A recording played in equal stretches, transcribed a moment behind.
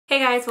Hey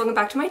guys, welcome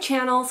back to my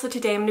channel. So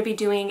today I'm going to be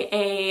doing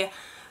a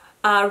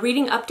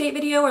reading update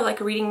video, or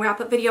like a reading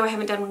wrap-up video. I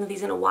haven't done one of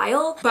these in a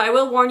while, but I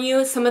will warn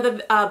you, some of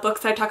the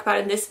books that I talk about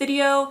in this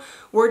video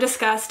were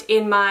discussed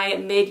in my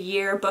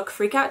mid-year book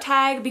freakout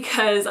tag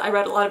because I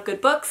read a lot of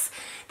good books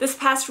this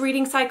past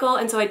reading cycle,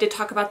 and so I did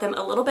talk about them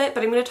a little bit,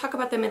 but I'm going to talk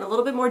about them in a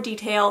little bit more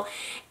detail.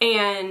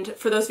 And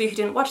for those of you who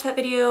didn't watch that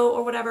video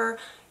or whatever,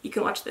 you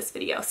can watch this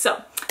video.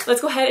 So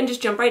let's go ahead and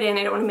just jump right in.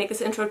 I don't want to make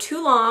this intro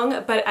too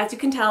long, but as you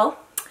can tell,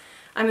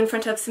 I'm in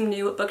front of some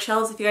new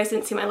bookshelves. If you guys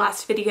didn't see my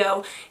last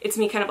video, it's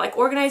me kind of like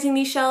organizing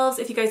these shelves.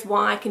 If you guys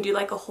want, I can do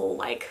like a whole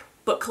like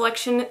book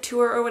collection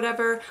tour or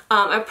whatever.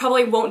 I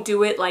probably won't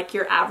do it like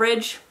your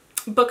average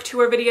book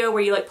tour video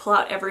where you like pull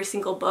out every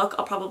single book.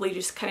 I'll probably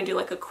just kind of do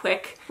like a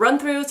quick run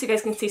through so you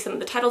guys can see some of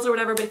the titles or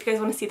whatever, but if you guys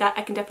want to see that,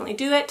 I can definitely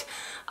do it.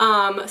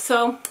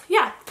 So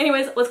yeah,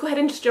 anyways, let's go ahead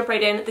and just jump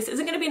right in. This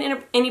isn't going to be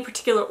in any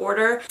particular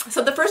order.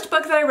 So the first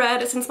book that I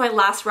read since my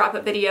last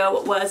wrap-up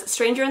video was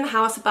Stranger in the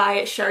House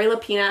by Shari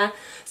Lapena.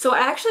 So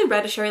I actually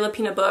read a Shari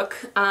Lapena book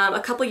a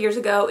couple years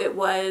ago. It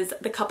was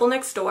The Couple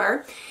Next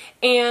Door.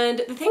 And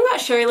the thing about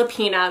Shari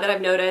Lapena that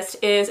I've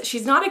noticed is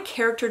she's not a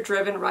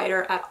character-driven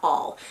writer at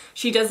all.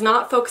 She does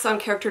not focus on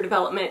character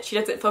development. She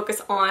doesn't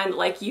focus on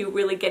like you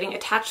really getting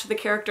attached to the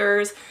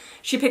characters.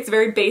 She picks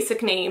very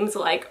basic names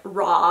like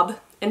Rob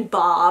and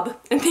Bob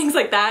and things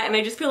like that. And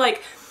I just feel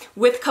like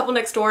with Couple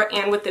Next Door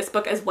and with this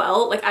book as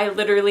well, like I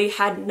literally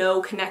had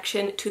no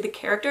connection to the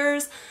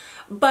characters.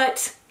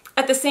 But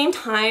at the same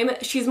time,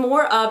 she's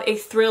more of a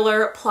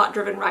thriller,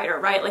 plot-driven writer,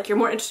 right? Like you're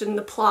more interested in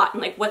the plot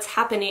and like what's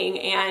happening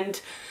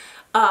and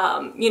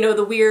you know,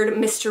 the weird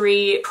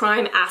mystery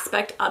crime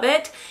aspect of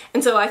it.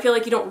 And so I feel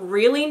like you don't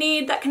really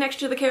need that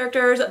connection to the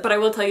characters, but I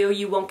will tell you,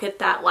 you won't get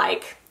that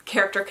like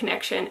character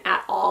connection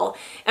at all.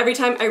 Every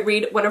time I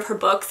read one of her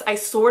books, I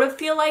sort of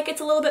feel like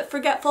it's a little bit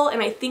forgetful,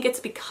 and I think it's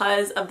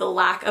because of the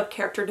lack of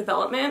character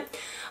development.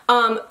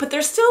 But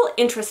they're still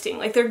interesting.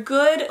 Like they're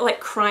good like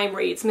crime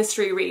reads,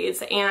 mystery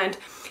reads, and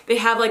they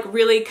have like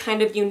really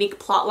kind of unique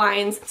plot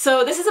lines.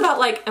 So this is about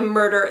like a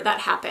murder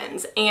that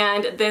happens,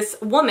 and this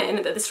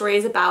woman that the story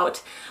is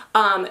about,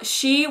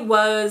 she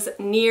was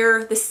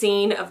near the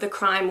scene of the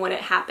crime when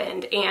it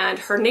happened, and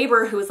her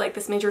neighbor, who was like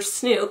this major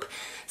snoop,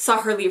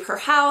 saw her leave her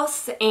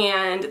house,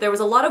 and there was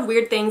a lot of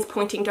weird things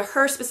pointing to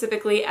her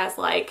specifically as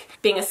like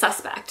being a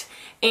suspect.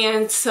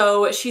 And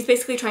so she's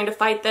basically trying to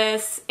fight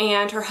this,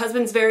 and her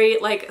husband's very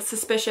like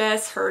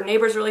suspicious, her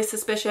neighbor's really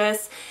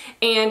suspicious,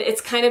 and it's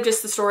kind of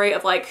just the story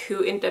of like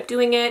who ended up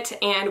doing it,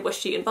 and was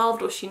she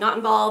involved, was she not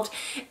involved,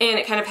 and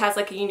it kind of has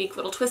like a unique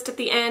little twist at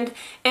the end.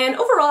 And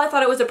overall I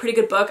thought it was a pretty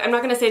good book. I'm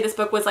not gonna say this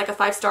book was like a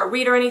 5-star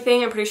read or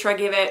anything. I'm pretty sure I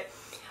gave it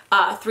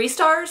 3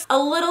 stars. A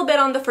little bit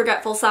on the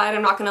forgetful side,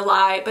 I'm not gonna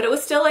lie, but it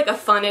was still like a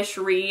funnish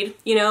read,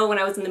 you know, when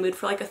I was in the mood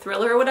for like a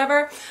thriller or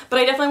whatever. But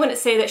I definitely wouldn't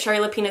say that Shari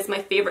Lapena is my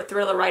favorite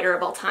thriller writer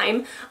of all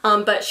time,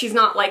 but she's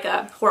not like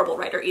a horrible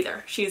writer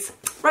either. She's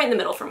right in the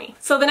middle for me.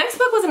 So the next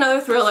book was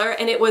another thriller,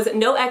 and it was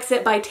No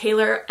Exit by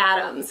Taylor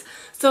Adams.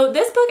 So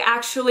this book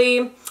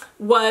actually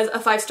was a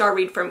 5-star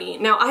read for me.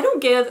 Now I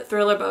don't give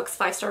thriller books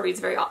 5-star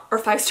reads or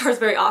 5 stars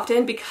very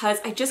often, because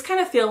I just kind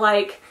of feel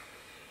like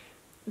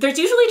there's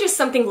usually just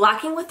something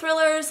lacking with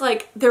thrillers.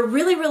 Like they're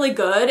really, really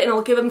good, and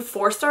I'll give them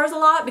 4 stars a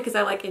lot because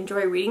I like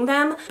enjoy reading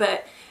them,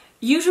 but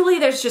usually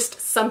there's just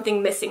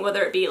something missing,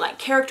 whether it be like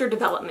character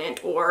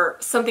development or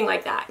something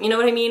like that, you know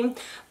what I mean?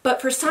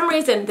 But for some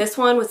reason this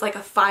one was like a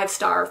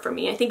 5-star for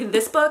me. I think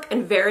this book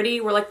and Verity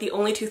were like the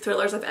only 2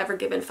 thrillers I've ever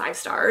given 5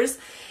 stars,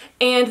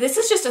 and this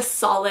is just a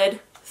solid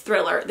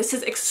thriller. This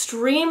is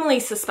extremely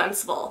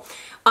suspenseful.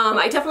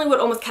 I definitely would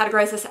almost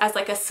categorize this as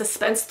like a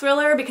suspense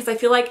thriller, because I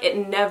feel like it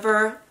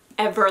never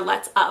ever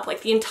lets up.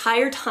 Like the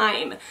entire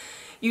time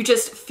you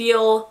just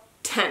feel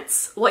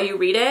tense while you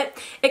read it.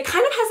 It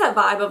kind of has that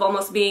vibe of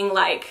almost being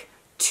like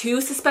too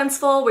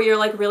suspenseful, where you're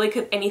like, really,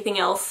 could anything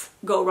else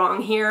go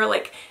wrong here?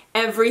 Like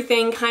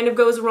everything kind of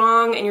goes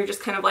wrong, and you're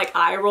just kind of like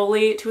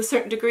eye-rolly to a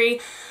certain degree,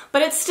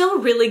 but it's still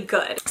really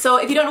good. So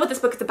if you don't know what this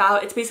book is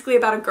about, it's basically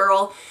about a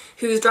girl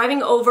who's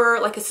driving over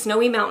like a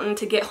snowy mountain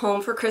to get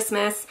home for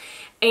Christmas,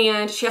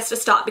 and she has to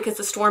stop because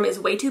the storm is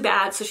way too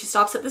bad. So she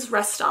stops at this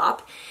rest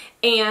stop,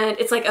 and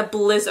it's like a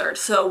blizzard.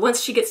 So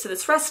once she gets to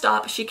this rest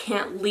stop, she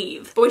can't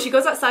leave. But when she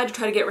goes outside to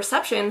try to get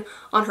reception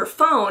on her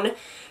phone,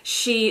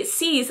 she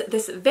sees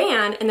this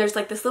van, and there's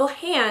like this little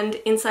hand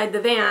inside the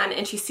van,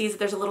 and she sees that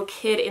there's a little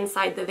kid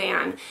inside the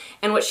van.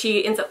 And what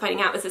she ends up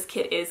finding out is this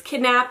kid is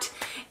kidnapped,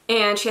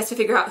 and she has to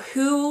figure out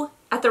who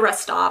at the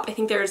rest stop, I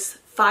think there's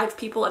 5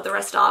 people at the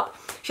rest stop,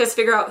 she has to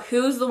figure out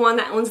who's the one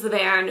that owns the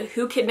van,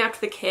 who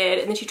kidnapped the kid,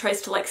 and then she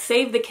tries to like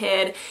save the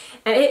kid,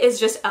 and it is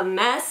just a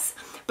mess.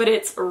 but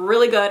it's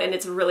really good and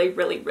it's really,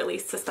 really, really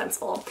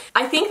suspenseful.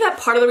 I think that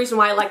part of the reason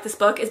why I like this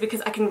book is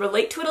because I can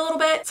relate to it a little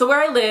bit. So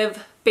where I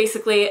live,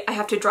 basically I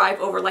have to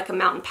drive over like a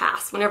mountain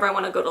pass whenever I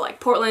want to go to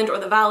like Portland or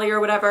the Valley or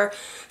whatever.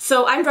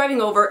 So I'm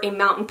driving over a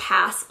mountain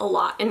pass a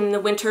lot, and in the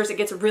winters it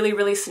gets really,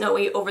 really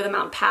snowy over the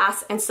mountain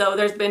pass, and so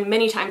there's been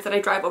many times that I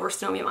drive over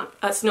snowy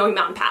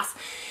mountain pass.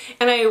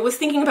 And I was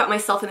thinking about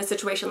myself in a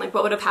situation, like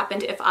what would have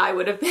happened if I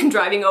would have been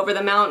driving over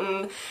the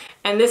mountain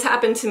and this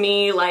happened to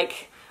me,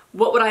 like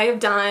what would I have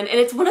done? And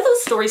it's one of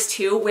those stories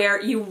too where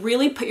you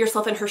really put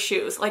yourself in her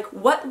shoes. Like,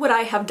 what would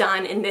I have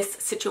done in this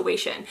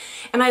situation?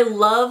 And I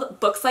love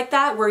books like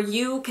that where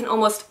you can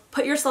almost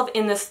put yourself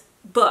in this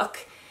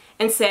book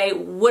and say,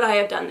 would I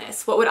have done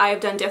this? What would I have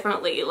done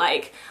differently?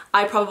 Like,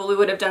 I probably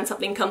would have done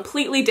something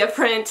completely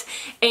different.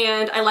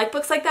 And I like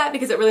books like that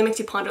because it really makes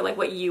you ponder like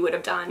what you would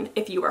have done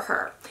if you were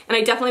her. And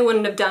I definitely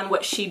wouldn't have done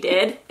what she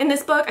did in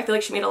this book. I feel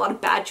like she made a lot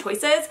of bad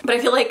choices, but I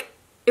feel like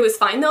it was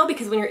fine though,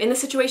 because when you're in the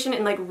situation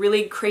and like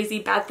really crazy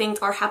bad things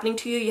are happening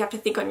to you, you have to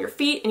think on your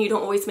feet and you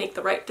don't always make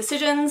the right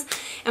decisions.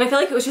 And I feel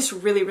like it was just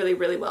really, really,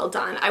 really well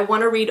done. I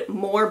want to read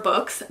more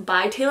books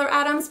by Taylor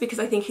Adams because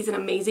I think he's an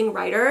amazing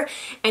writer,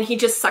 and he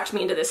just sucked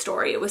me into this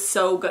story. It was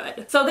so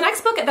good. So the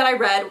next book that I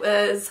read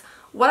was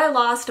What I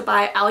Lost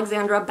by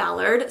Alexandra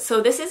Ballard.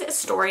 So this is a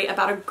story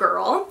about a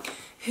girl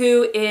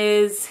who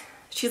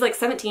she's like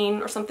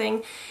 17 or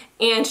something,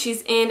 and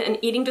she's in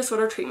an eating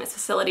disorder treatment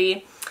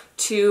facility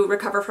to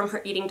recover from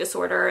her eating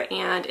disorder.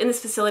 And in this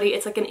facility,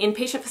 it's like an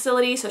inpatient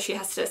facility, so she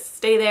has to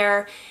stay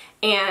there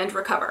and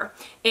recover.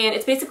 And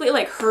it's basically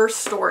like her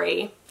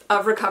story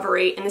of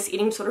recovery in this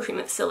eating disorder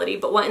treatment facility.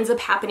 But what ends up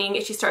happening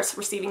is she starts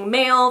receiving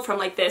mail from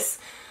like this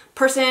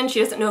person.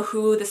 She doesn't know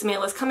who this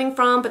mail is coming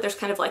from, but there's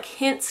kind of like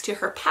hints to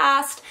her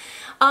past.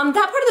 That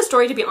part of the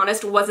story, to be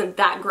honest, wasn't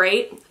that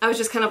great. I was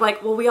just kind of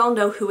like, well, we all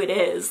know who it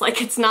is.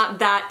 Like, it's not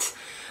that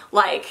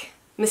like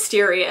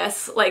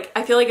mysterious. Like,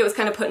 I feel like it was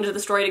kind of put into the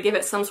story to give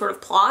it some sort of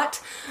plot,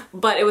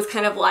 but it was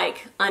kind of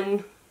like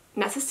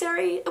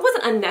unnecessary. It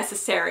wasn't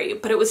unnecessary,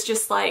 but it was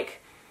just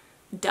like,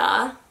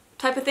 duh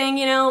type of thing,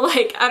 you know?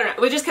 Like, I don't know.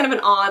 It was just kind of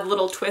an odd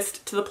little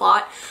twist to the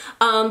plot.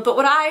 But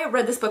what I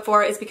read this book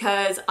for is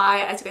because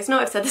as you guys know,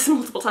 I've said this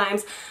multiple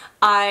times,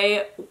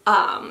 I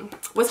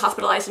was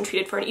hospitalized and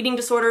treated for an eating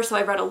disorder, so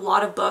I've read a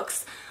lot of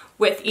books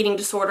with eating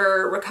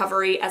disorder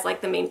recovery as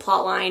like the main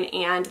plot line,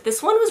 and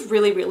this one was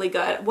really, really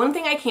good. One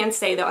thing I can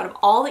say though, out of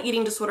all the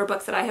eating disorder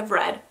books that I have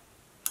read,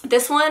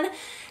 this one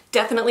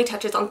definitely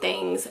touches on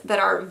things that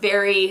are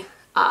very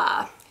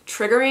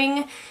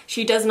triggering.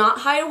 She does not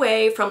hide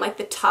away from like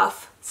the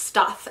tough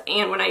stuff,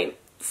 and when I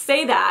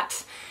say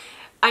that,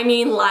 I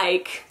mean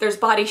like there's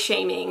body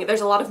shaming,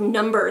 there's a lot of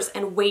numbers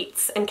and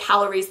weights and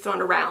calories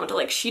thrown around.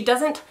 Like, she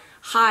doesn't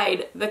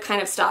hide the kind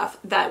of stuff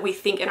that we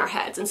think in our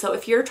heads. And so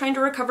if you're trying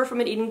to recover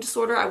from an eating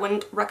disorder, I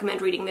wouldn't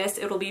recommend reading this.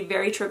 It'll be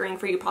very triggering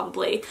for you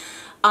probably.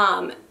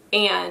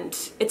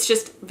 And it's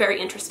just very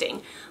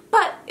interesting.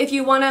 But if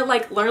you want to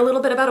like learn a little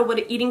bit about what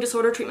an eating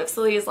disorder treatment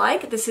facility is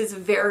like, this is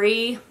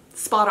very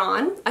spot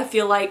on. I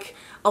feel like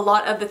a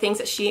lot of the things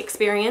that she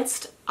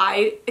experienced,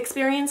 I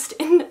experienced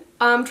in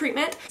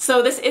treatment.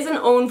 So this is an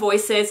Own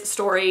Voices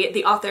story.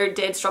 The author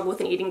did struggle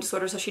with an eating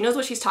disorder, so she knows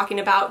what she's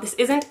talking about. This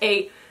isn't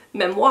a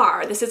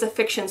memoir. This is a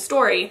fiction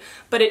story,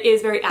 but it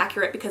is very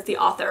accurate because the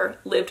author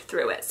lived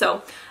through it.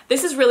 So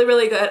this is really,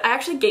 really good. I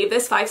actually gave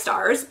this 5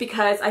 stars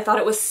because I thought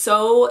it was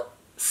so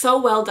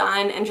well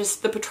done, and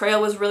just the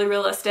portrayal was really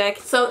realistic.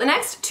 So the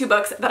next 2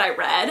 books that I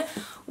read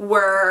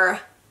were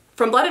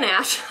From Blood and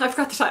Ash, I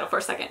forgot the title for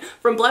a second,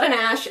 From Blood and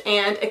Ash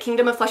and A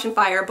Kingdom of Flesh and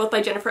Fire, both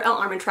by Jennifer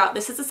L. Armentrout.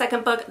 This is the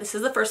second book, this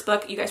is the first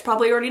book. You guys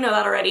probably already know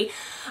that already.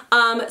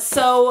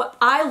 So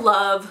I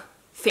love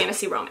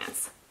fantasy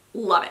romance.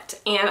 Love it.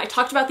 And I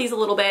talked about these a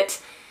little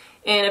bit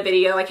in a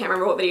video. I can't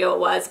remember what video it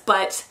was,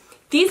 but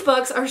these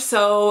books are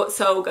so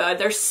good.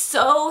 They're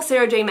so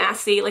Sarah J.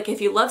 Maas-y. Like,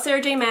 if you love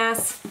Sarah J.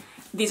 Maas,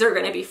 these are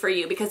going to be for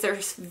you because they're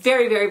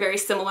very, very, very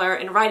similar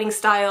in writing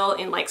style,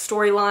 in like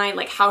storyline,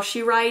 like how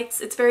she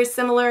writes. It's very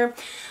similar.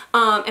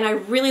 And I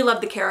really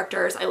loved the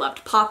characters. I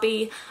loved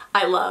Poppy.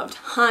 I loved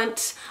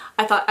Hunt.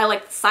 I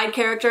liked the side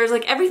characters.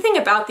 Like, everything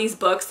about these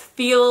books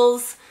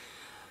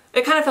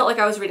it kind of felt like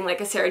I was reading like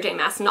a Sarah J.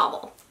 Maas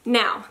novel.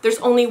 Now, there's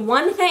only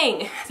one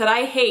thing that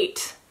I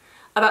hate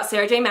about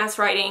Sarah J. Maas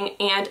writing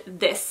and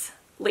this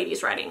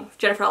lady's writing,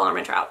 Jennifer L.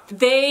 Armentrout.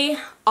 They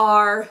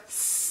are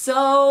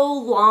so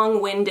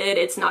long-winded,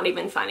 it's not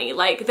even funny.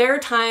 Like, there are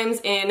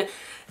times in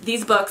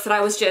these books that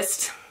I was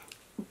just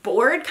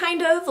bored,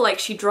 kind of. Like,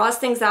 she draws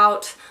things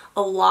out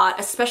a lot,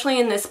 especially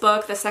in this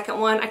book, the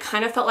second one. I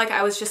kind of felt like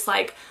I was just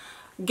like,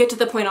 get to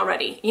the point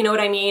already, you know what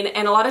I mean?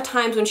 And a lot of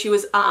times when she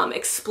was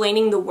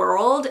explaining the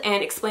world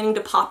and explaining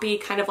to Poppy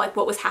kind of like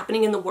what was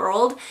happening in the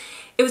world,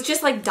 it was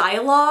just like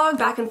dialogue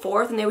back and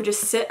forth, and they would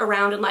just sit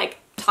around and like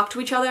talk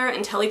to each other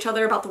and tell each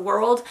other about the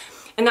world.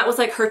 And that was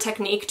like her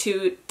technique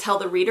to tell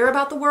the reader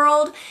about the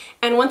world.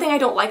 And one thing I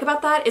don't like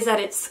about that is that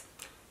it's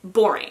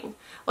boring.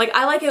 Like,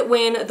 I like it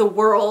when the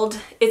world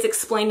is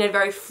explained in a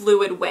very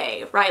fluid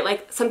way, right?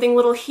 Like something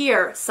little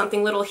here,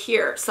 something little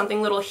here,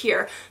 something little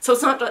here. So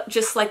it's not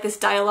just like this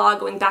dialogue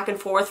going back and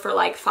forth for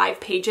like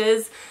 5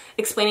 pages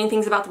explaining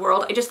things about the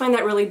world. I just find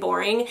that really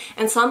boring.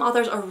 And some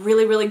authors are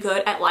really, really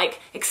good at like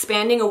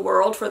expanding a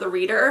world for the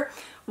reader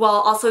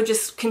while also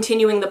just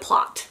continuing the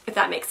plot, if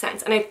that makes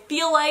sense. And I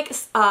feel like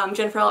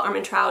Jennifer L.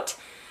 Armentrout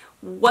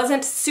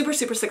wasn't super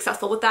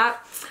successful with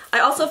that. I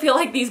also feel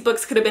like these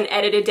books could have been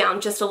edited down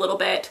just a little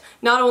bit,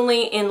 not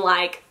only in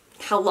like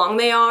how long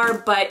they are,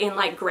 but in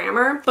like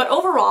grammar. But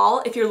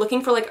overall, if you're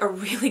looking for like a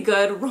really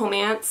good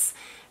romance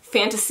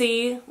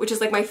fantasy, which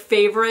is like my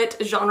favorite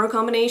genre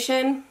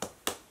combination,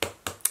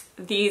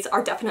 these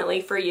are definitely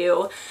for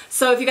you.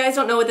 So if you guys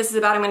don't know what this is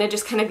about, I'm going to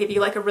just kind of give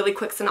you like a really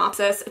quick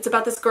synopsis. It's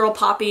about this girl,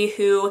 Poppy,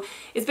 who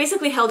is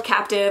basically held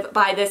captive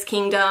by this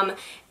kingdom,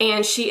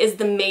 and she is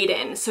the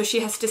maiden. So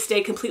she has to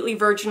stay completely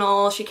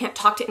virginal. She can't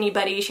talk to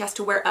anybody. She has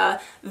to wear a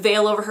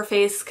veil over her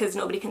face because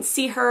nobody can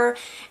see her.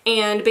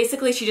 And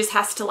basically she just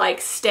has to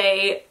like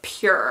stay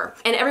pure.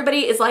 And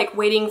everybody is like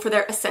waiting for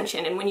their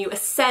ascension. And when you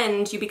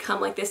ascend, you become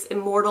like this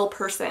immortal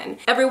person.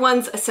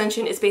 Everyone's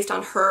ascension is based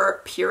on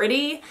her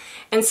purity.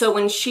 And so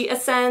when she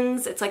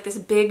ascends, it's like this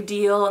big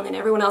deal, and then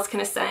everyone else can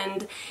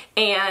ascend,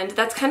 and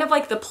that's kind of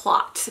like the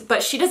plot.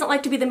 But she doesn't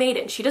like to be the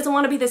maiden. She doesn't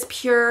want to be this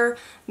pure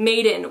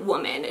maiden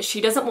woman.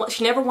 She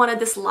never wanted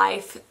this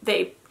life.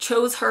 They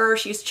chose her,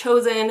 she's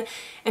chosen,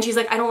 and she's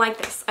like, I don't like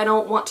this. I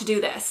don't want to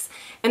do this.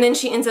 And then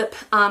she ends up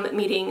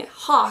meeting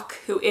Hawke,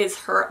 who is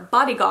her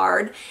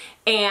bodyguard,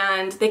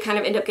 and they kind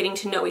of end up getting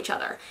to know each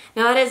other.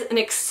 Now that is an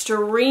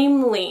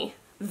extremely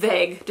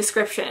vague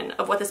description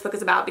of what this book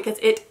is about, because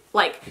it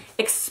like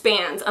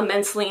expands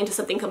immensely into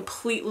something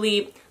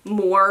completely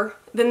more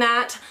than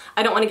that.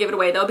 I don't want to give it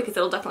away though, because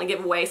it'll definitely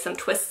give away some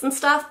twists and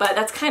stuff, but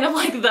that's kind of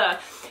like the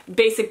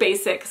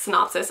basic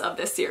synopsis of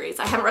this series.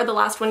 I haven't read the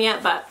last one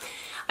yet, but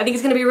I think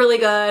it's going to be really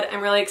good. I'm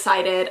really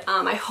excited.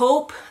 I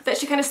hope that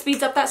she kind of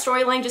speeds up that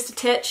storyline just a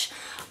titch,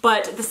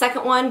 but the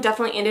second one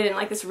definitely ended in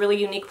like this really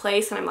unique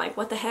place, and I'm like,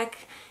 what the heck?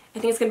 I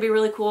think it's gonna be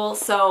really cool.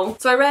 So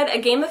I read A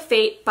Game of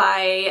Fate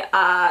by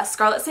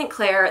Scarlett St.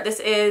 Clair.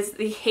 This is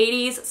the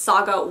Hades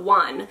Saga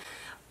 1.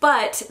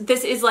 But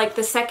this is like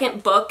the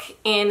second book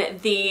in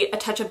the A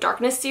Touch of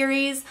Darkness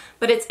series,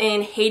 but it's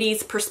in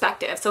Hades'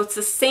 perspective. So it's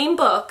the same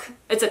book,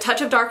 it's A Touch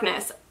of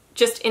Darkness,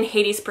 just in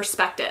Hades'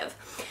 perspective.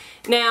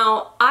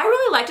 Now, I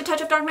really liked A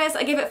Touch of Darkness.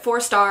 I gave it 4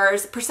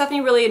 stars.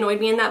 Persephone really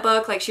annoyed me in that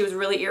book, like she was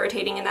really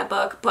irritating in that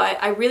book,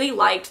 but I really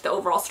liked the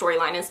overall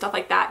storyline and stuff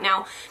like that.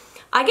 Now,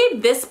 I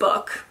gave this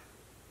book,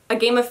 A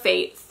Game of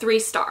Fate, 3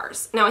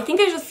 stars. Now, I think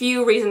there's a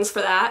few reasons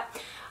for that.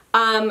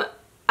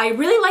 I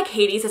really like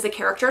Hades as a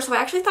character, so I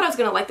actually thought I was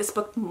going to like this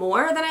book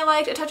more than I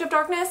liked A Touch of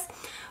Darkness.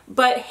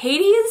 But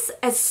Hades,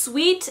 as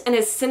sweet and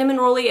as cinnamon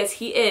rolly as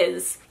he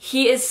is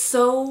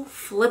so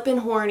flippin'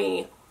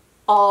 horny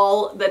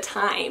all the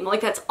time.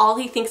 Like, that's all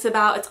he thinks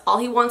about. It's all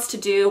he wants to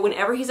do.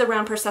 Whenever he's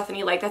around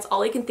Persephone, like, that's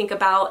all he can think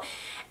about.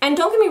 And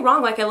don't get me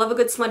wrong, like, I love a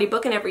good smutty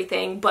book and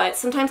everything, but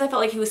sometimes I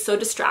felt like he was so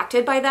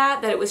distracted by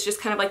that it was just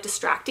kind of like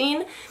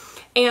distracting.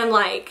 And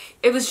like,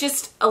 it was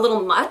just a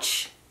little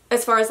much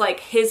as far as like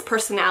his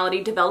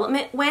personality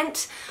development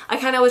went. I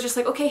kind of was just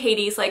like, okay,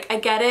 Hades, like, I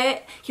get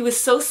it. He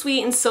was so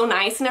sweet and so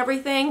nice and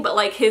everything, but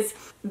like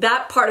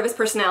that part of his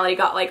personality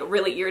got like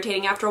really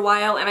irritating after a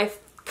while. And I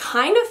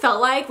kind of felt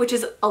like, which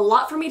is a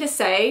lot for me to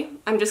say,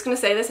 I'm just gonna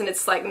say this and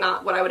it's like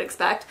not what I would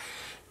expect,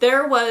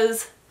 there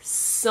was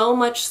so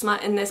much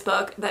smut in this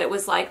book that it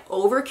was like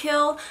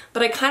overkill,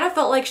 but I kind of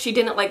felt like she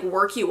didn't like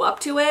work you up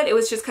to it. It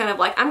was just kind of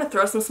like, I'm gonna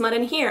throw some smut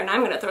in here, and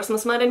I'm gonna throw some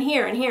smut in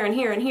here, and here, and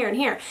here, and here, and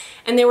here.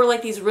 And they were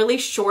like these really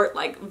short,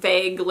 like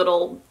vague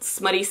little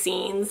smutty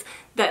scenes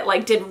that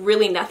like did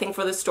really nothing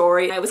for the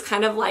story. I was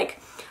kind of like,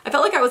 I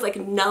felt like I was like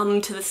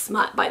numb to the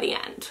smut by the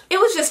end.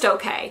 It was just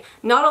okay.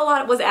 Not a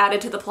lot was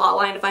added to the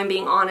plotline, if I'm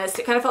being honest.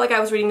 It kind of felt like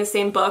I was reading the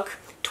same book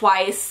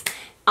twice.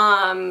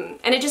 And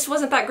it just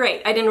wasn't that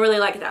great. I didn't really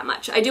like it that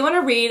much. I do want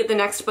to read the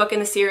next book in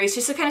the series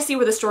just to kind of see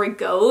where the story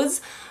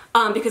goes,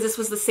 because this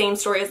was the same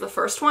story as the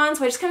first one,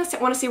 so I just kind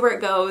of want to see where it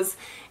goes.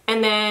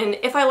 And then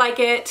if I like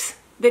it,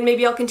 then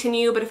maybe I'll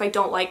continue, but if I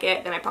don't like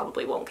it, then I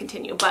probably won't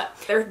continue. But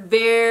they're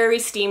very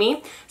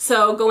steamy,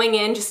 so going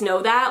in, just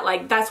know that,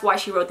 like, that's why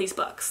she wrote these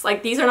books.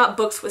 Like, these are not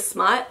books with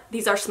smut,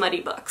 these are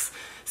smutty books.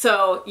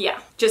 So yeah,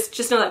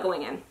 just know that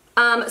going in.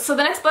 So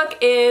the next book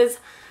is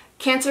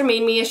Cancer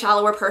Made Me a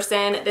Shallower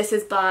Person. This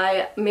is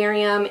by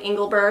Miriam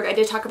Engelberg. I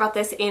did talk about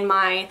this in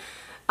my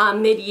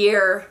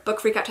mid-year book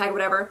freakout tag,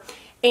 whatever.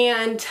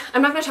 And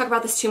I'm not going to talk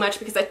about this too much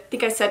because I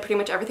think I said pretty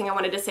much everything I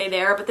wanted to say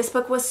there, but this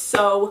book was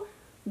so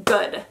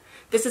good.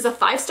 This is a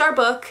 5-star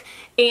book,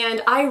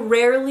 and I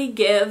rarely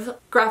give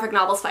graphic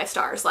novels 5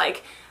 stars.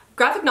 Like,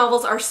 graphic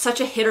novels are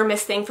such a hit or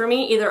miss thing for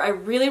me. Either I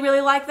really,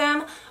 really like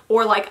them,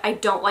 or like I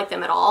don't like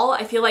them at all.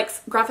 I feel like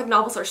graphic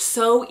novels are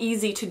so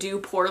easy to do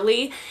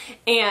poorly,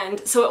 and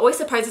so it always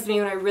surprises me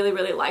when I really,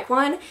 really like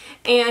one.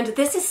 And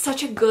this is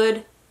such a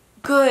good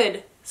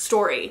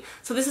story.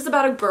 So this is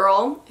about a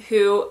girl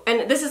who,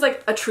 and this is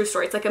like a true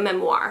story, it's like a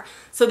memoir.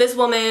 So this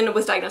woman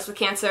was diagnosed with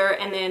cancer,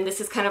 and then this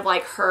is kind of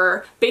like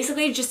her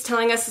basically just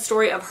telling us the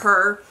story of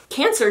her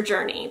cancer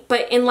journey,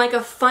 but in like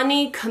a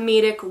funny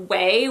comedic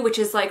way, which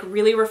is like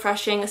really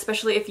refreshing,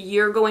 especially if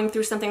you're going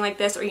through something like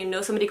this or you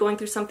know somebody going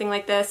through something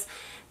like this.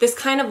 This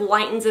kind of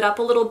lightens it up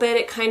a little bit.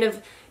 It kind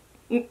of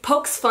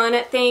pokes fun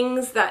at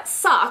things that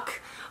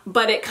suck,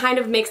 but it kind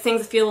of makes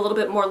things feel a little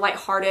bit more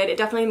lighthearted. It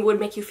definitely would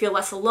make you feel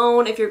less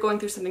alone if you're going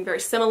through something very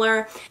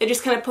similar. It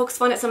just kind of pokes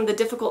fun at some of the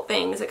difficult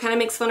things. It kind of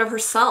makes fun of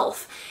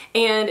herself.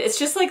 And it's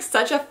just like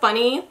such a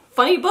funny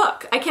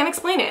book. I can't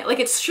explain it. Like,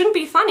 it shouldn't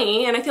be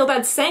funny, and I feel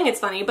bad saying it's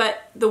funny,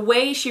 but the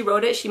way she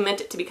wrote it, she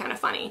meant it to be kind of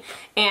funny.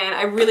 And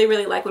I really,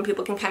 really like when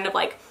people can kind of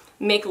like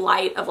make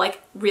light of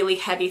like really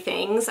heavy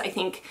things. I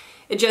think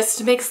it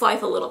just makes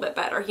life a little bit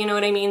better, you know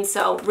what I mean?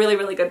 So really,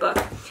 really good book.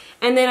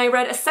 And then I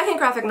read a second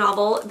graphic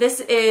novel.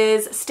 This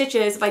is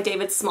Stitches by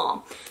David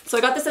Small. So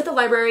I got this at the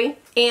library,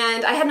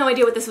 and I had no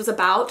idea what this was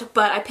about,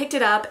 but I picked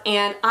it up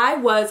and I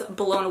was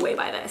blown away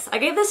by this. I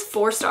gave this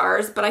 4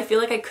 stars, but I feel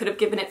like I could have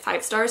given it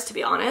 5 stars, to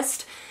be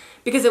honest,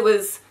 because it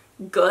was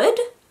good,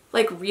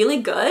 like really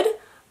good,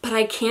 but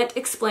I can't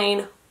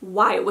explain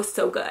why it was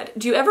so good.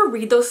 Do you ever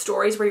read those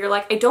stories where you're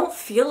like, I don't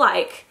feel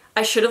like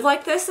I should have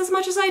liked this as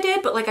much as I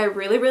did, but like I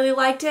really, really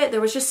liked it.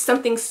 There was just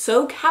something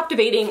so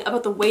captivating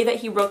about the way that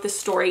he wrote this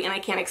story, and I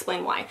can't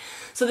explain why.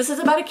 So this is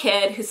about a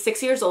kid who's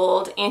 6 years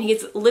old, and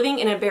he's living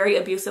in a very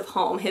abusive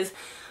home. His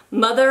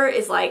mother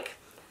is like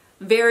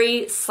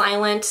very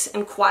silent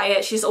and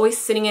quiet. She's always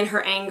sitting in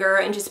her anger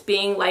and just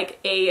being like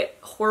a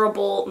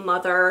horrible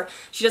mother.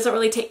 She doesn't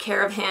really take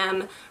care of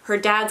him.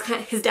 His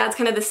dad's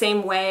kind of the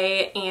same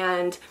way,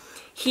 and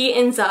he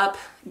ends up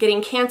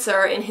getting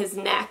cancer in his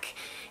neck,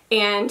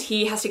 and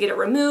he has to get it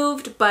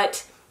removed,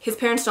 but his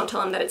parents don't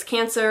tell him that it's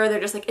cancer. They're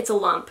just like, it's a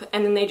lump,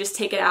 and then they just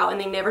take it out, and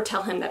they never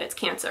tell him that it's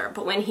cancer.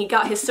 But when he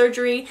got his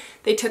surgery,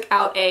 they took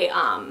out a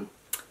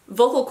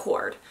vocal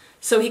cord,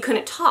 so he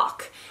couldn't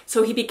talk.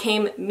 So he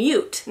became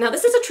mute. Now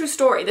this is a true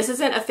story. This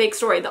isn't a fake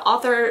story. The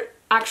author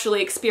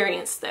actually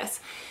experienced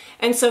this.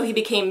 And so he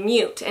became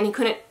mute, and he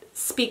couldn't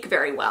speak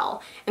very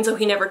well. And so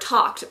he never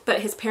talked, but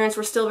his parents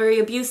were still very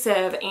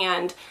abusive,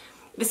 and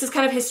this is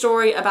kind of his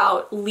story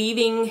about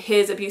leaving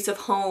his abusive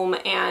home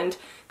and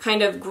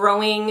kind of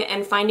growing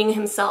and finding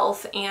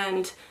himself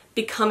and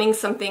becoming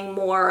something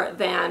more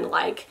than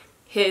like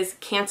his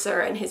cancer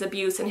and his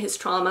abuse and his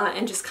trauma,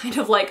 and just kind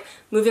of like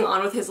moving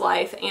on with his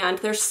life. And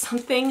there's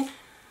something,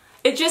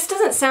 it just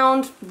doesn't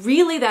sound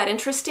really that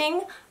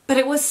interesting, but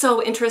it was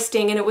so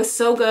interesting and it was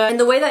so good. And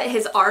the way that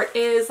his art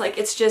is, like,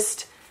 it's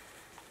just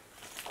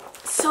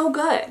so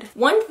good.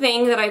 One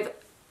thing that I've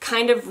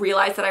kind of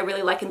realized that I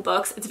really like in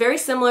books, it's very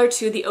similar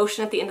to The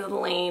Ocean at the End of the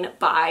Lane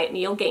by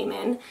Neil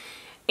Gaiman,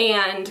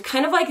 and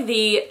kind of like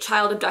the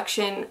child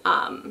abduction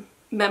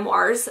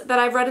memoirs that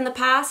I've read in the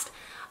past.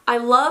 I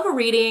love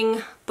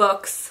reading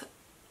books,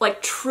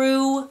 like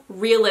true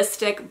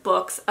realistic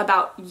books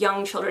about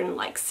young children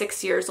like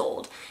 6 years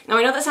old. Now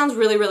I know that sounds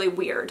really, really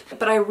weird,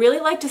 but I really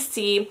like to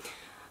see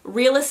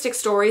realistic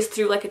stories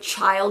through like a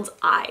child's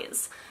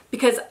eyes,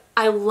 because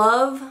I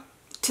love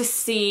to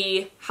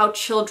see how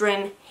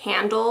children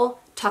handle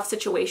tough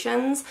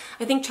situations.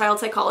 I think child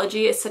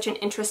psychology is such an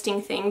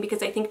interesting thing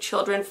because I think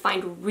children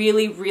find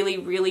really, really,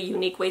 really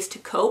unique ways to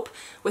cope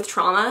with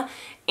trauma,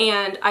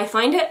 and I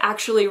find it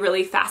actually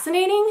really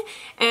fascinating.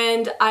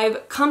 And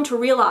I've come to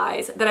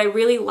realize that I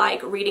really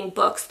like reading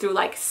books through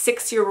like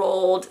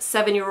 6-year-old,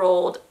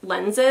 7-year-old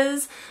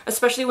lenses,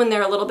 especially when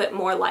they're a little bit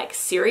more like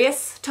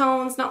serious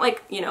tones, not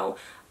like, you know,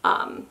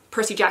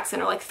 Percy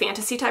Jackson or like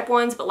fantasy type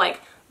ones, but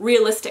like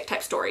realistic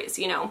type stories,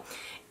 you know.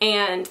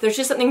 And there's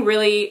just something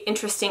really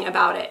interesting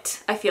about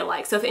it, I feel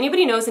like. So if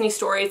anybody knows any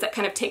stories that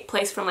kind of take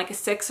place from like a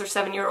 6 or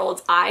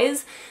 7-year-old's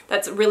eyes,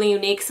 that's really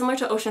unique, similar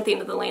to Ocean at the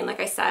End of the Lane, like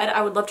I said,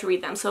 I would love to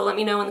read them. So let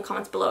me know in the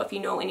comments below if you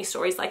know any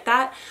stories like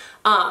that,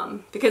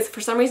 because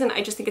for some reason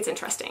I just think it's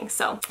interesting.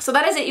 So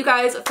that is it, you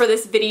guys, for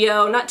this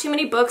video. Not too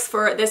many books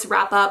for this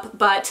wrap up,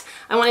 but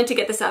I wanted to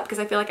get this up because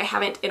I feel like I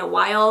haven't in a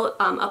while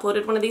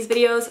uploaded one of these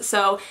videos.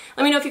 So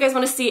let me know if you guys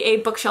want to see a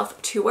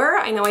bookshelf tour.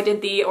 I know I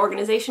did the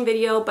organization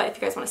video, but if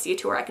you guys want to see a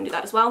tour, I can do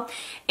that as well.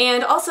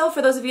 And also,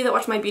 for those of you that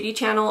watch my beauty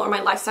channel or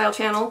my lifestyle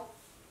channel,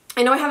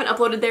 I know I haven't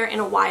uploaded there in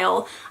a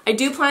while. I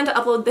do plan to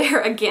upload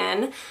there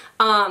again.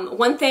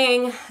 One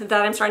thing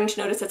that I'm starting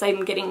to notice as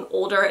I'm getting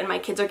older and my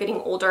kids are getting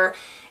older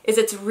is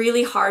it's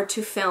really hard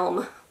to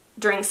film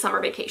during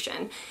summer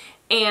vacation.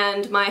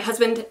 And my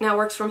husband now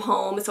works from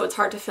home, so it's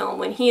hard to film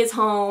when he is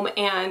home,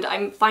 and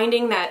I'm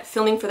finding that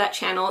filming for that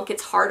channel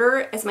gets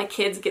harder as my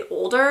kids get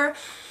older.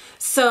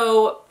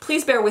 So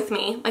please bear with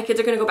me. My kids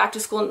are going to go back to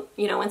school,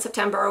 you know, in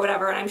September or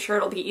whatever, and I'm sure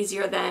it'll be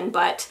easier then,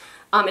 but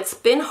it's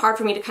been hard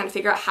for me to kind of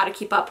figure out how to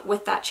keep up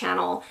with that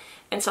channel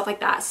and stuff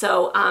like that.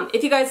 So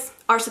if you guys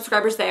are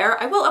subscribers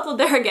there, I will upload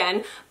there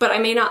again, but I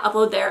may not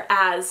upload there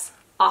as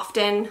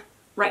often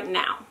right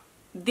now.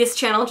 this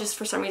channel just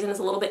for some reason is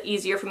a little bit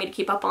easier for me to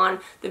keep up on.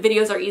 The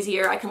videos are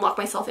easier. I can lock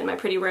myself in my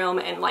pretty room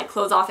and like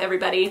close off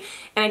everybody.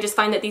 And I just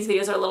find that these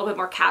videos are a little bit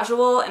more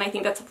casual, and I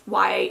think that's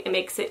why it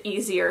makes it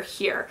easier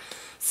here.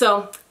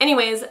 So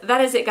anyways,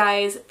 that is it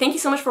guys. Thank you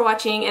so much for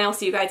watching, and I'll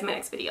see you guys in my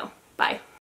next video. Bye.